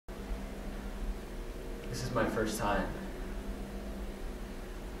This is my first time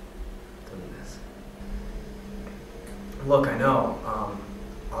doing this. Look, I know.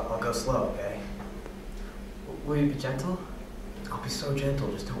 I'll go slow, okay? Will you be gentle? I'll be so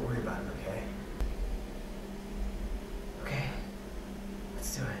gentle, just don't worry about it, okay? Okay.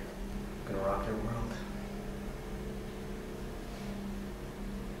 Let's do it. I'm gonna rock your world.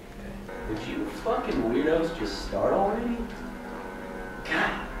 Okay. Would you fucking weirdos just start already?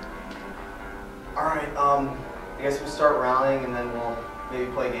 God. Alright, I guess we'll start rounding and then we'll maybe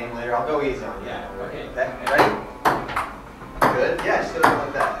play a game later. I'll go easy on you. Yeah, okay. Okay, ready? Good? Yeah, just do it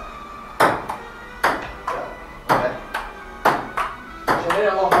like that. Yeah, okay. Should I hit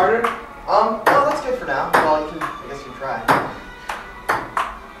it a little harder? No, that's good for now. Well, I guess you can try. Okay,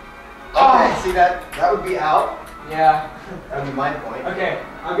 Oh! see that? That would be out. Yeah. That would be my point. Okay,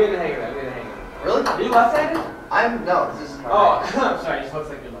 I'm getting the hang of it. Really? Are you left-handed? No, this is my Oh, right. sorry, it just looks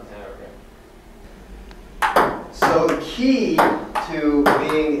like you're left-handed, okay. So the key to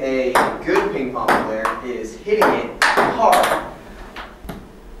being a good ping pong player is hitting it hard.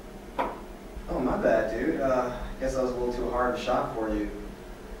 Oh, my bad, dude. I guess that was a little too hard a shot for you.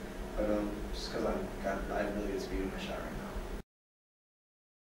 But just because I have really good speed in my shot right now.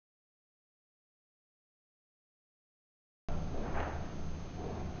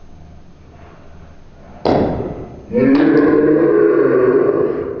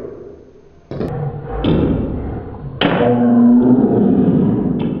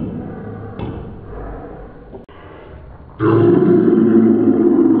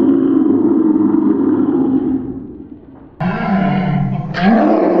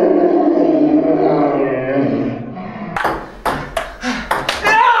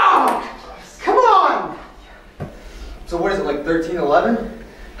 So what is it, like 13-11?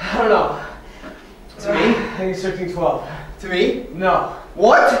 I don't know. To me? I think it's 13-12. To me? No.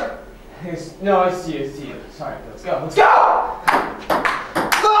 What? No, it's to you, Sorry, let's go. Let's Go!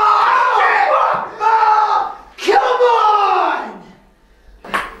 Ah! Come on!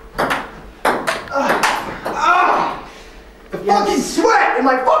 The fucking sweat in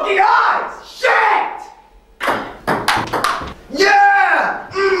my fucking eyes! Shit! Yeah!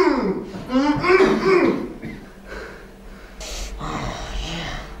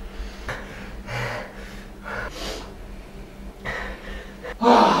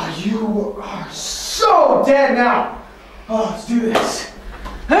 Oh, you are so dead now. Oh, let's do this.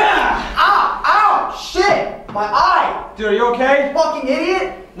 Ah! Ow! Shit! My eye! Dude, are you okay? Fucking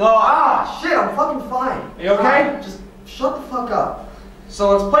idiot! No. Ah, shit, I'm fucking fine. Are you okay? Just shut the fuck up.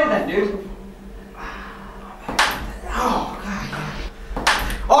 So let's play then, dude. Oh, God.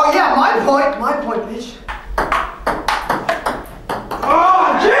 Oh, yeah, my point, bitch.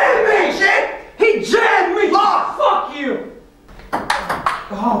 Oh, jammed me! Shit! He jammed me! Oh. Fuck you!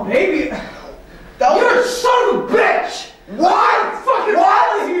 Oh, baby. That You're a was... son of a bitch! What? Fucking What?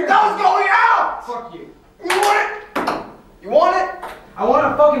 out of here! That was going out! Fuck you. You want it? You want it? I want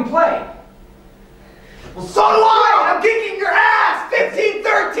to fucking play. Well, so do I! And I'm kicking your ass!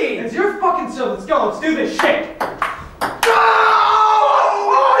 15-13! It's your fucking show. Let's go. Let's do this shit. Go!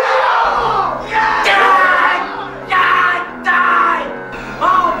 Oh, yeah! Yeah! God, die!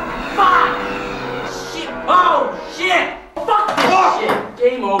 Oh, fuck! Shit! Oh, shit! Fuck this Fuck! shit!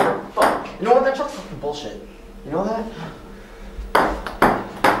 Game over. Fuck. You know what? That's just fucking bullshit. You know that?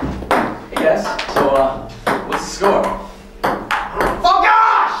 Hey guys, so what's the score? Fuck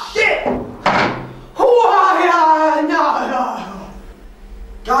ah! Shit! No.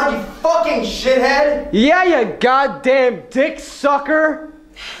 God, you fucking shithead! Yeah, you goddamn dick sucker!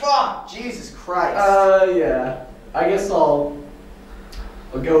 Fuck, Jesus Christ. Yeah. I guess I'll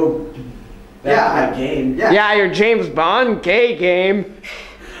go back to my game. Yeah. Your James Bond gay game.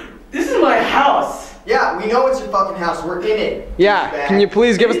 This is my house. Yeah, we know it's your fucking house. We're in it. Yeah, douchebag. can you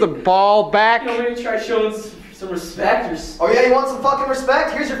please give us the ball back? You know, maybe try showing some respect or Oh yeah, you want some fucking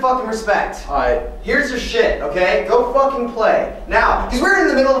respect? Here's your fucking respect. Alright. Here's your shit, okay? Go fucking play. Now, because we're in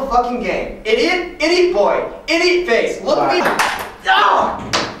the middle of a fucking game. Idiot boy, idiot face. Look at me. Oh,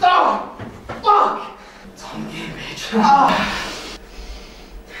 fuck. It's on the game, bitch. Oh.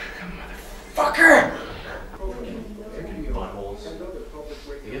 Motherfucker. Buttholes.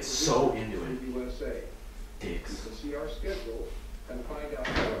 They get so into it. Dicks. See our schedule and find out.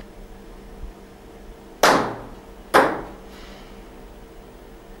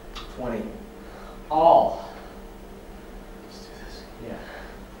 20. All. Let's do this. Yeah.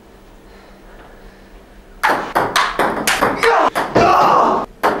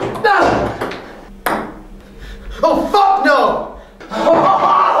 Oh, fuck no!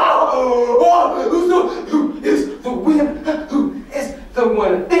 Who is the winner? Who is the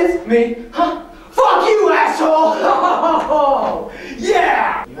winner? It's me, huh? Fuck you!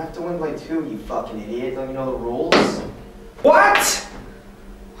 fucking idiot. Don't you know the rules? What?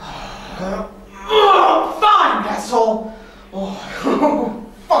 Fine, asshole. Oh,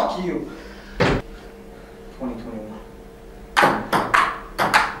 fuck you. 2021.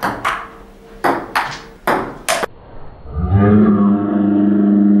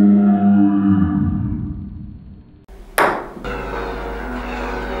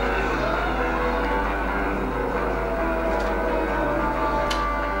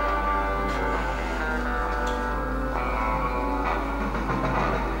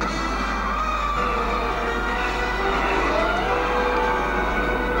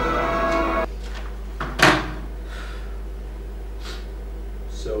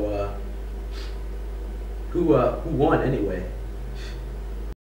 So, who won anyway?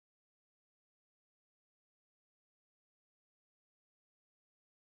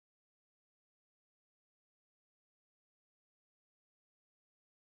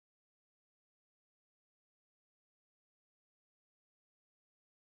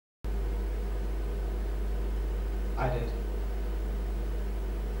 I did.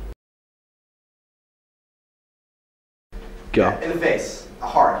 Go. In the face.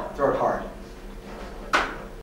 Hard. Throw it hard.